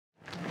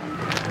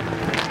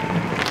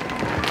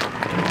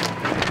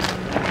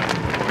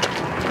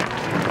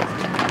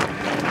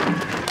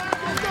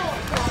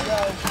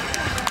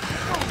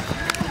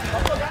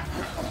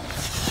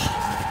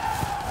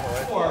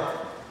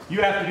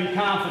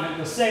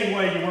same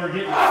way you were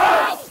getting.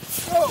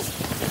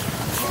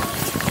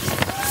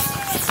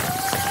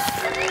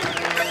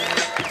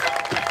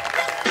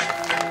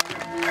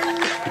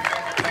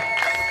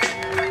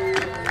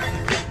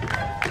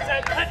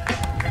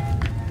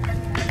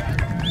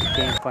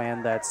 Game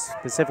plan that's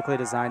specifically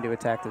designed to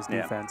attack this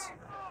defense.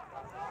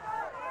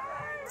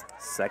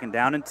 Second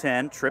down and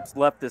 10. Trips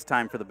left this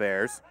time for the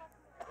Bears.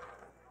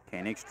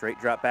 Koenig straight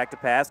drop back to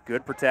pass.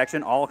 Good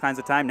protection. All kinds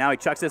of time. Now he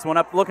chucks this one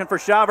up looking for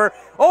Shaver.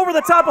 Over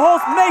the top of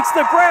Holst. Makes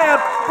the grab.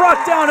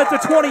 Brought down at the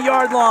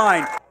 20-yard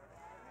line.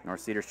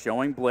 North Cedar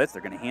showing blitz.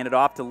 They're going to hand it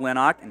off to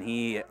Lennox, and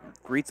he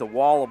greets a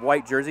wall of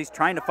white jerseys,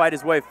 trying to fight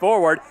his way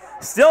forward.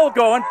 Still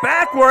going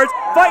backwards,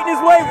 fighting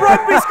his way.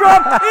 Rugby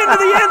scrum into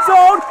the end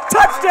zone.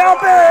 Touchdown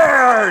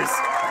Bears!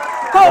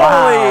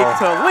 Holy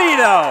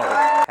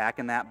Toledo!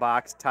 Packing that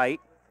box tight.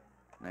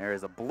 There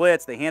is a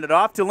blitz. They hand it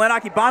off to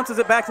Lennox. He bounces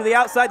it back to the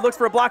outside, looks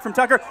for a block from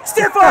Tucker.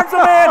 Stiff arms the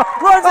man,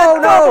 runs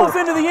it, doubles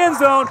into the end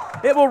zone.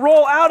 It will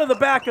roll out of the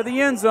back of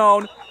the end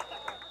zone.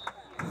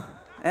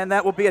 And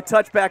that will be a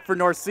touchback for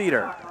North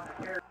Cedar.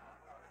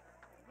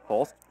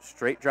 Holst,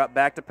 straight drop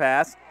back to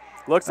pass.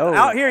 Looks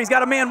out here, he's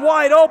got a man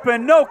wide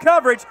open, no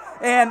coverage,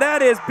 and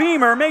that is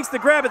Beamer, makes the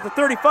grab at the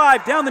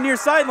 35, down the near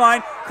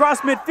sideline,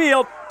 cross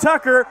midfield.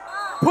 Tucker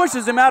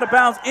pushes him out of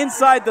bounds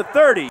inside the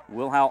 30.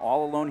 Wilhow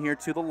all alone here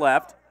to the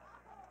left.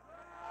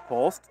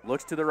 Holst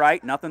looks to the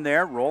right, nothing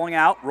there, rolling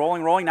out,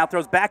 rolling, now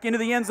throws back into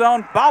the end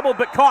zone, bobbled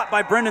but caught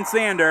by Brendan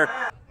Sander.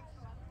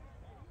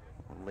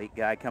 Late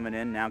guy coming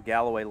in, now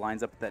Galloway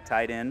lines up at that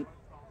tight end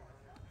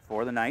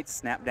for the Knights.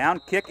 Snap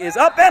down, kick is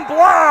up and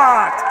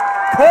blocked!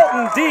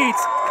 Colton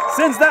Dietz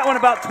sends that one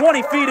about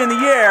 20 feet in the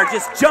air,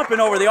 just jumping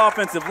over the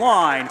offensive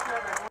line.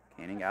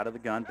 Koenig out of the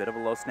gun, bit of a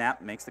low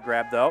snap, makes the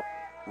grab though.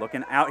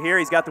 Looking out here,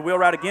 he's got the wheel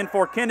route again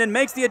for Kendon,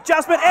 makes the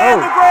adjustment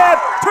and the grab,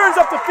 turns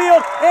up the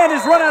field and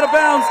is run out of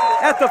bounds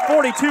at the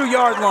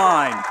 42-yard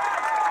line.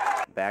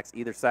 Backs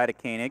either side of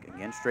Koenig.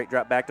 Again, straight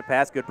drop back to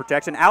pass. Good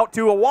protection. Out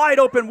to a wide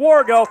open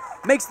Wargo.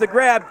 Makes the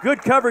grab.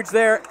 Good coverage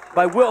there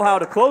by Wilhow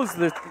to close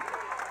the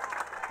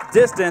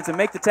distance and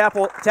make the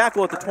tackle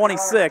at the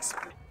 26.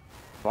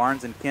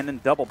 Barnes and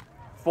Kendon double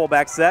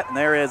fullback set. And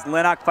there is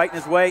Lennox fighting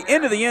his way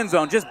into the end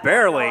zone, just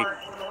barely.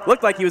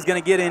 Looked like he was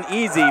going to get in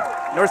easy.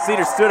 North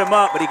Cedar stood him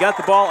up, but he got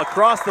the ball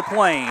across the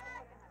plane.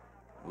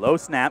 Low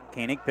snap,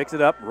 Koenig picks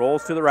it up,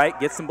 rolls to the right,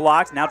 gets some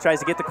blocks, now tries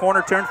to get the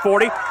corner, turn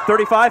 40,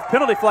 35,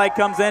 penalty flag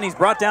comes in, he's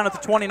brought down at the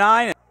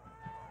 29.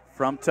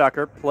 From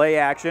Tucker, play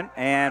action,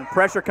 and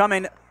pressure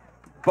coming.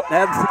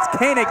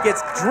 Koenig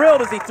gets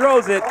drilled as he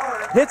throws it,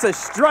 hits a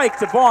strike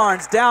to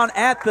Barnes down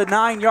at the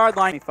 9-yard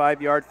line.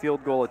 5-yard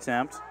field goal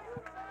attempt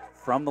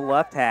from the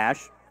left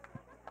hash.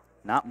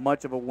 Not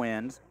much of a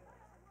wind,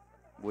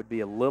 would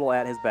be a little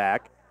at his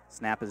back.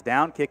 Snap is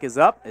down, kick is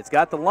up, it's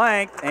got the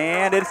length,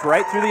 and it's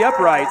right through the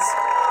uprights.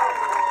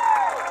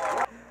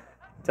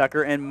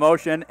 Tucker in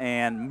motion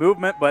and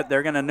movement, but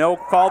they're going to no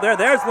call there.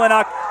 There's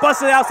Lennox,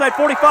 busted outside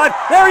 45.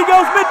 There he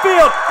goes,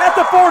 midfield at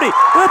the 40,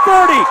 the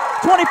 30,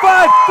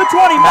 25, the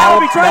 20.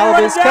 Malaby trying to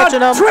run him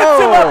down, trips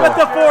him up at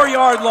the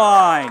 4-yard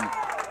line.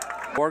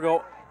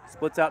 Wargo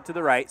splits out to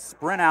the right,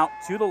 sprint out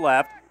to the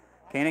left.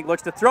 Koenig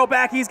looks to throw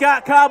back. He's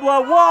got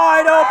Kabla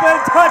wide open.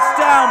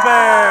 Touchdown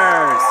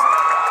Bears.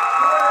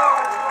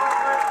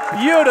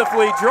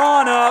 Beautifully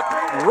drawn up.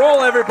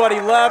 Roll everybody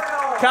left.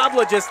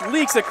 Kabla just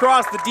leaks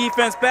across the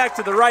defense back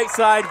to the right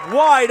side,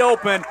 wide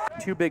open.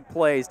 2 big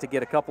plays to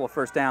get a couple of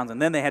first downs,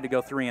 and then they had to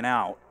go 3 and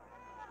out.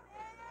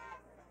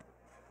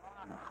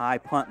 A high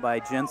punt by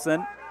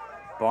Jensen.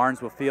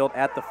 Barnes will field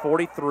at the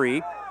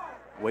 43.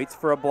 Waits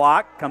for a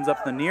block, comes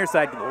up the near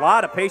side. A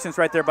lot of patience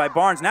right there by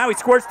Barnes. Now he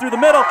squirts through the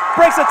middle,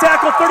 breaks a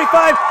tackle,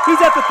 35.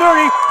 He's at the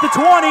 30, the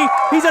 20.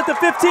 He's at the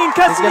 15,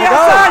 cuts to the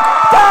outside.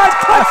 Dodge,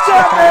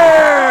 touchdown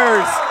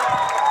Bears!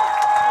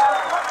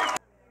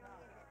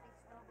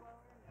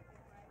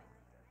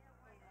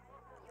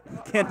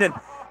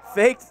 Kendon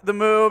faked the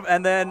move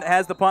and then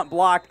has the punt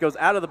blocked, goes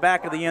out of the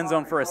back of the end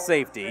zone for a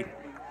safety.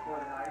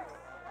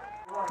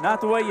 Not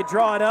the way you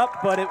draw it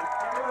up, but it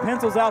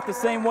pencils out the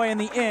same way in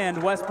the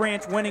end. West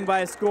Branch winning by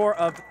a score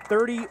of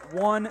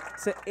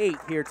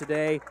 31-8 here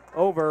today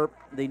over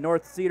the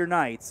North Cedar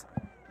Knights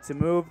to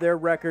move their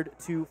record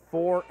to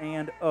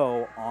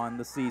 4-0 on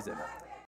the season.